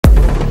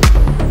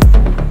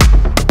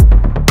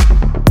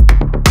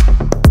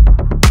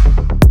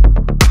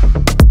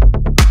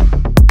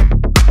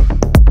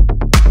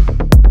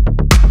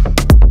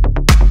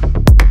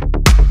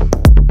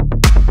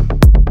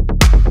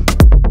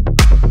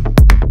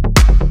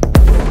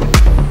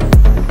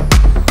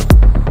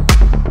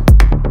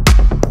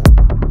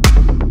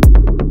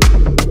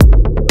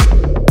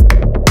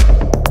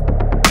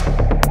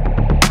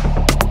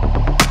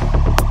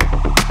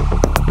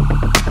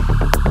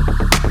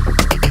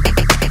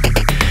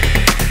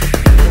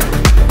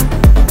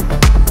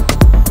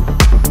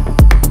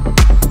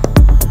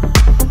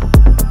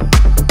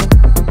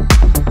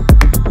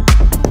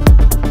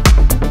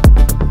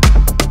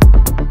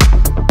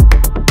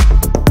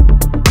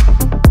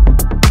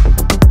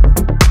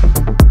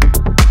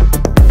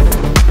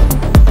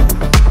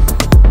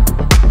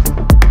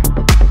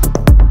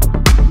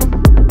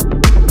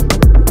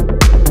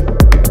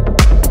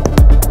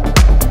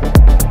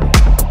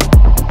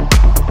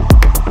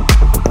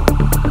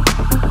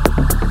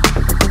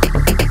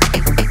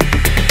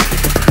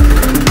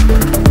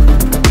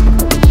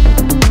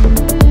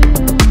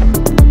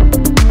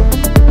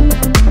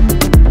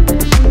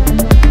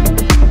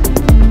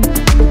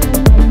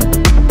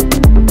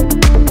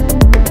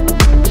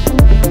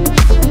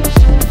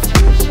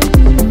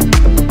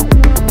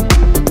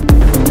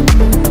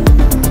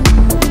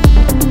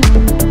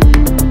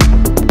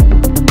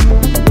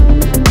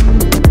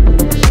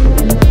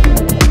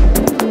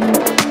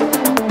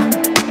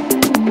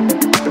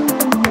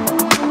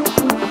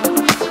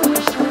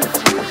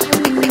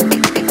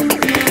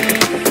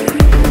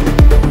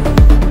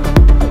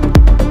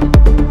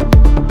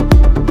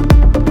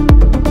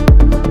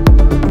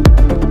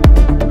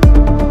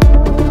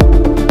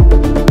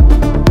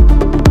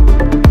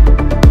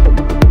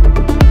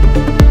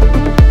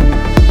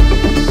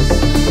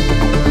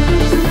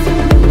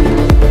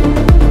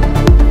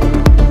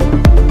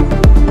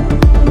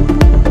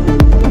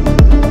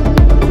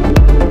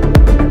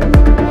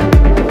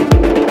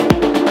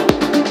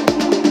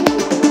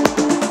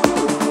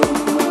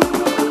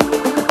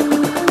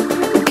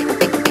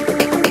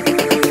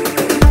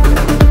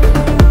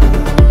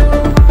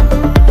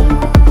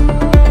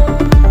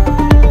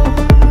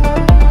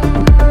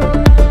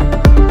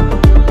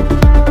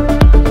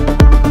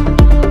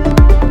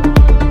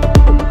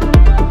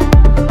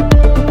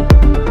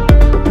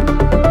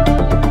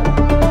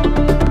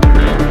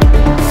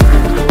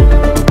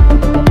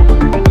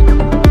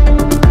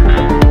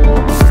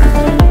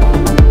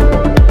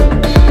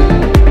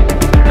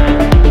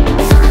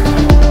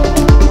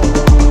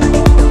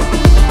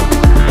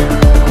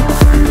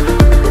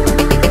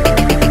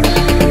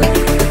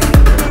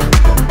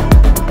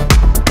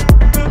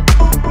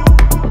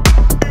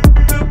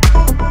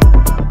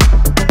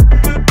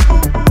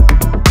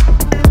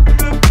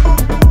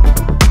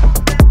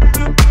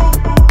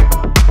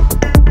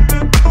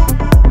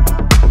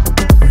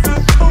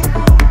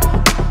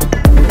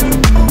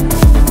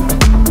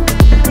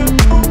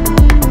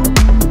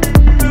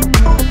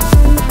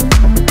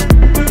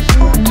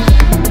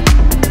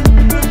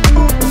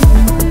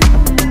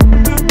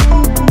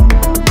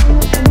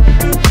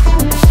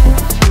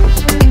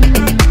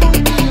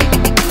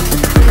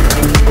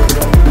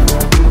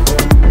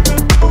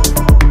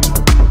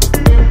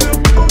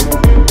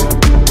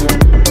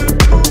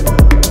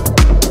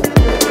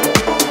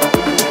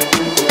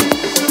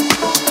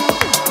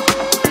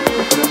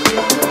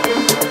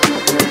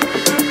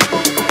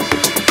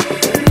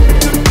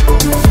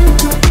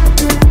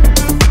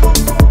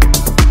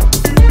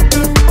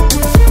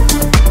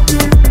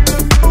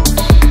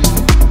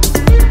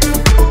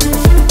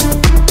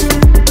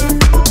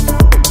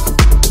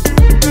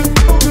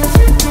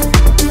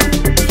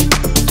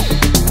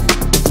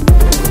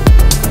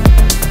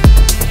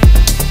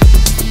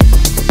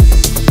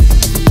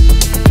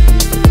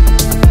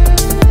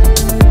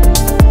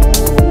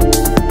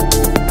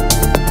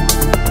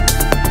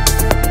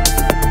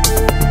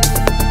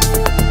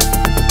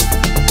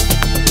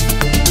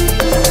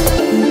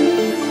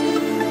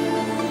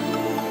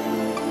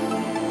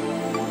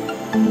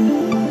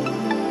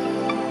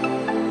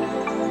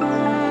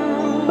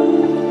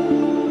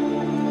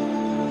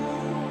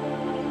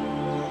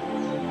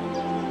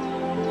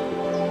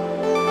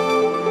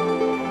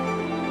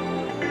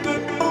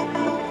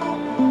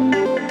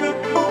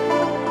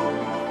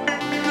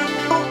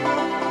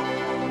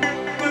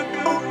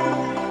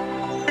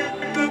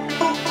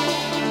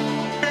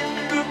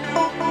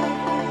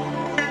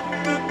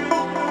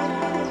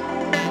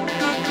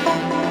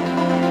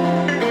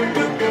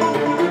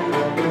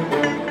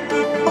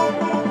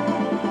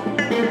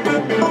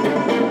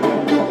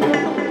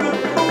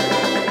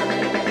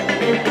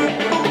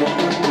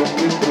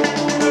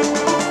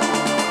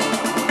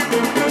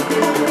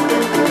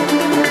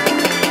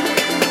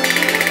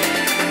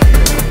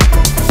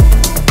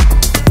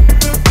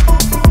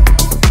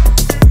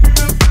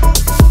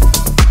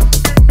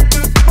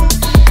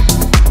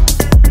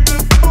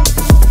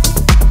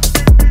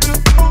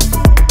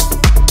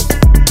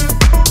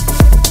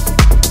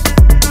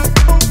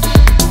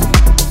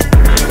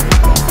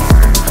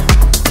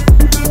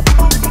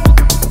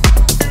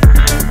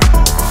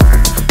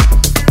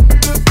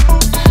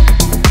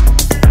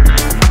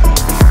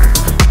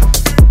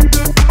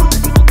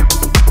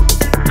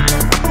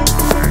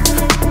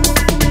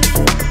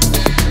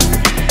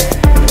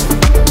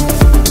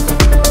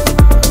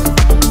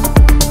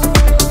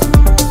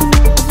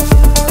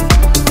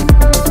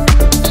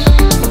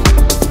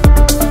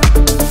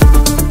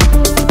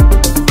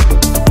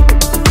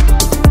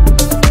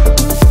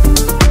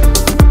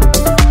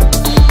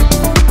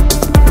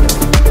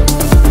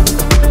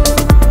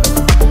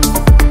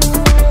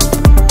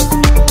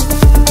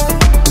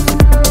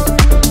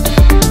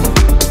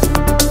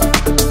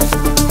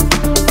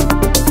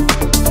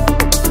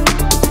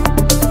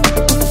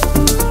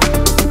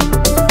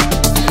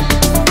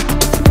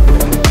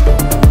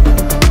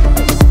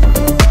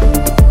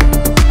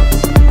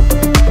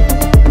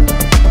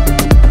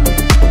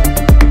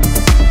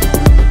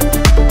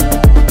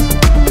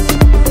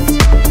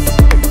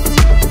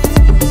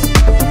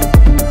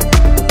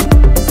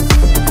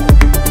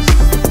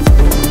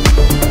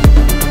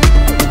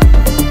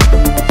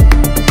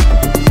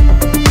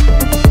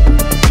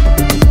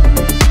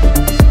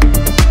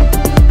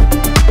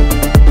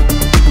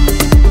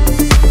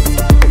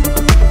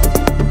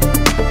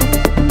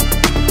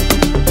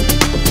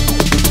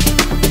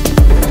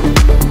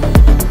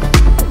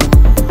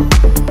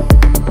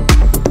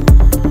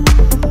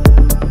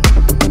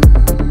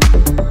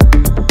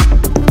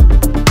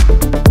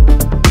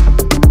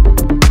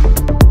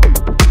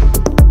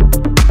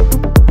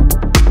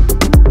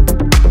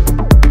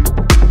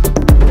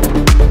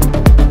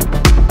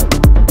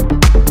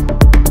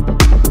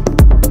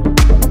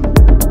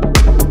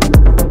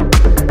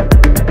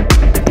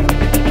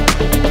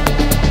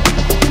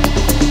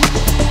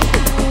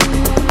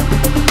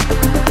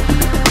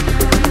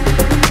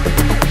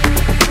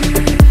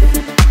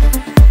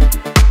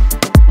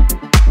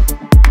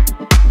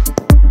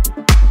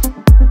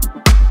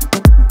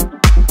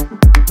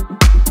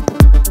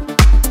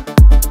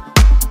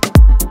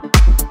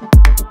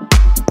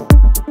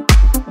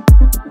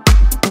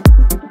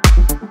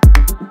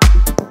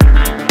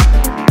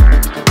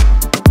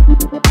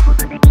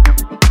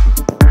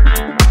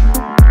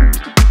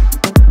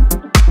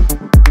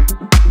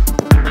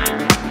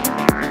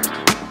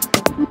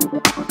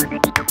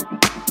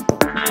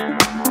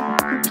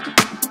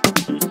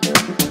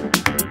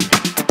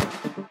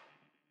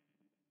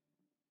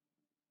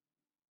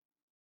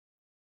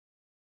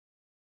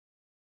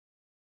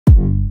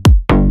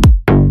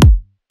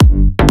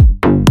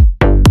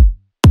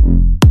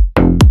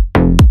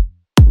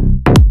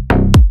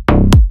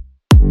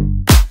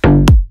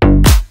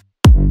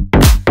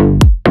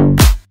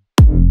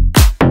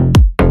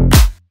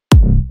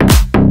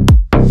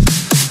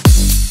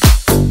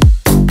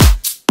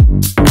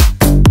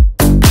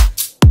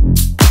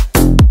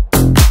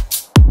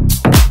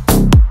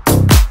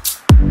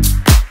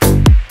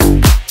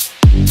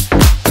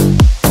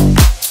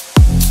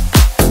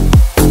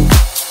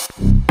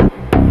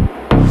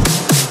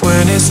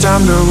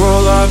time to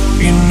roll up,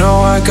 you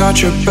know I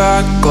got your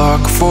back.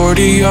 Glock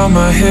 40 on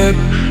my hip,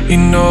 you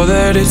know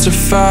that it's a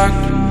fact.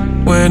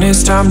 When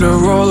it's time to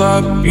roll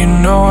up, you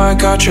know I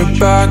got your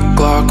back.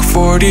 Glock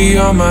 40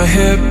 on my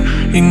hip,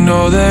 you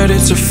know that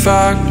it's a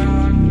fact.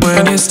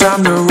 When it's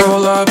time to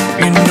roll up,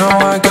 you know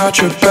I got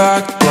your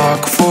back.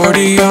 Glock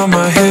 40 on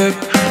my hip,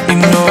 you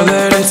know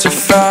that it's a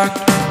fact.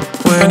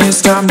 When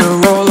it's time to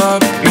roll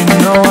up, you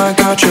know I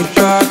got your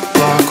back.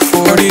 Glock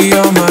 40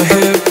 on my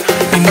hip,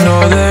 you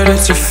know that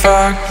it's a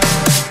fact.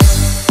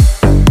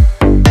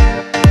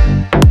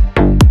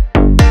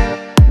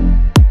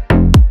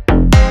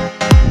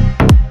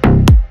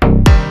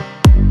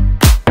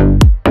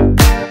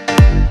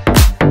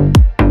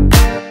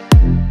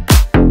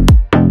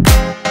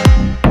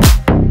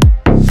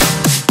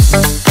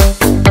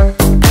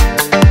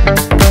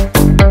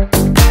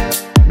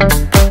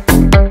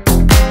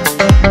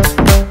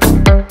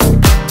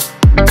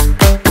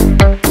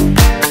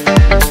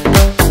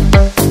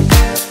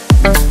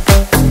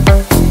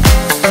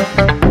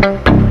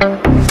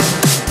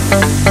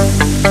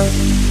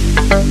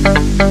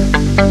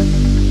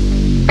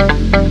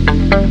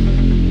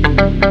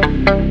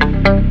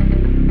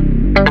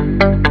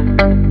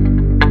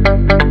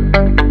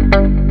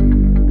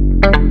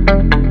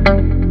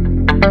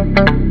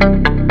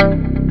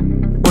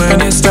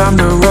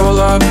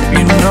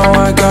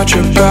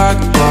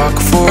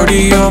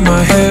 On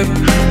my hip,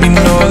 you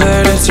know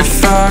that it's a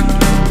fact.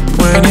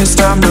 When it's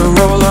time to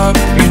roll up,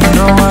 you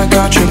know I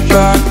got your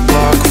back.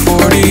 Glock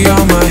 40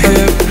 on my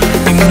hip,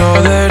 you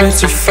know that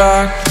it's a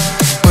fact.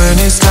 When When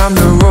it's time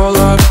to roll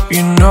up,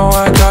 you know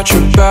I got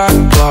your back.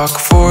 Glock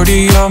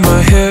 40 on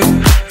my hip,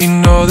 you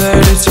know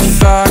that it's a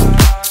fact.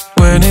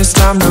 When it's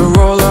time to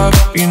roll up,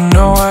 you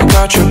know I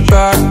got your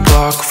back.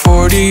 Glock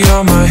 40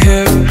 on my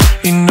hip,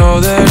 you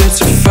know that it's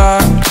a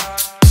fact.